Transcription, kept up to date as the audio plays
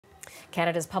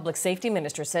Canada's public safety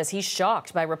minister says he's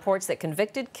shocked by reports that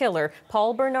convicted killer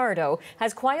Paul Bernardo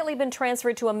has quietly been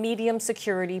transferred to a medium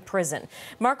security prison.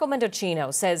 Marco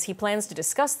Mendocino says he plans to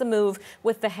discuss the move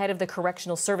with the head of the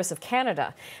Correctional Service of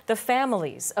Canada. The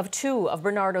families of two of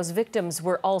Bernardo's victims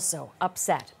were also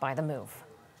upset by the move.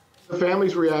 The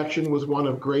family's reaction was one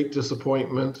of great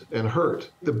disappointment and hurt.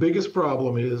 The biggest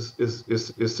problem is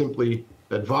simply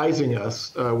advising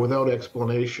us without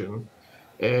explanation,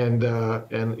 and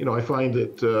I find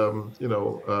it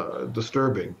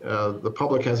disturbing. The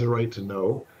public has a right to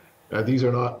know. These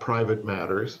are not private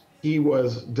matters. He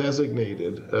was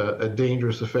designated a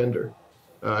dangerous offender,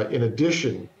 in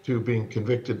addition to being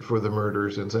convicted for the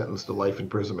murders and sentenced to life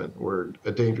imprisonment, where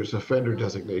a dangerous offender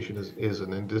designation is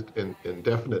an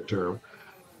indefinite term.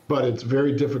 But it's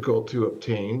very difficult to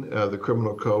obtain. The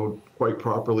criminal code quite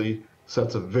properly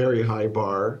sets a very high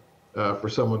bar for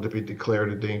someone to be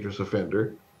declared a dangerous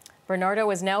offender. Bernardo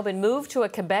has now been moved to a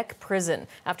Quebec prison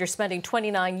after spending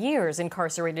 29 years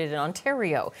incarcerated in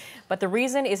Ontario. But the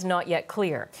reason is not yet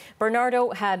clear.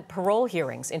 Bernardo had parole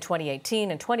hearings in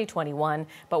 2018 and 2021,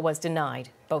 but was denied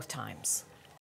both times.